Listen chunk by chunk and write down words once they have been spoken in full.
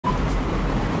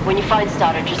When you find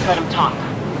Stoddard, just let him talk.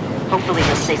 Hopefully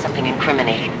he'll say something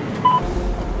incriminating.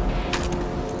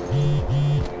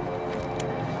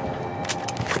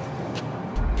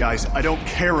 Guys, I don't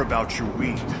care about your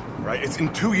weed, right?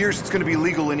 In 2 years, it's gonna be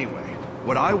legal anyway.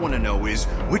 What I want to know is,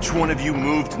 which one of you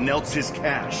moved Neltz's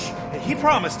cash? He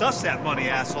promised us that money,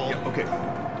 asshole. Yeah, okay.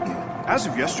 As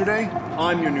of yesterday,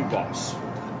 I'm your new boss.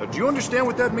 Do you understand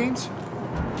what that means?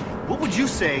 What would you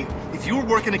say if you were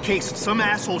working a case and some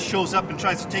asshole shows up and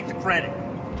tries to take the credit?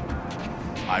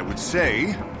 I would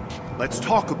say, let's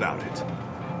talk about it.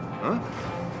 Huh?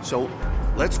 So,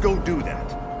 let's go do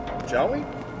that. Shall we?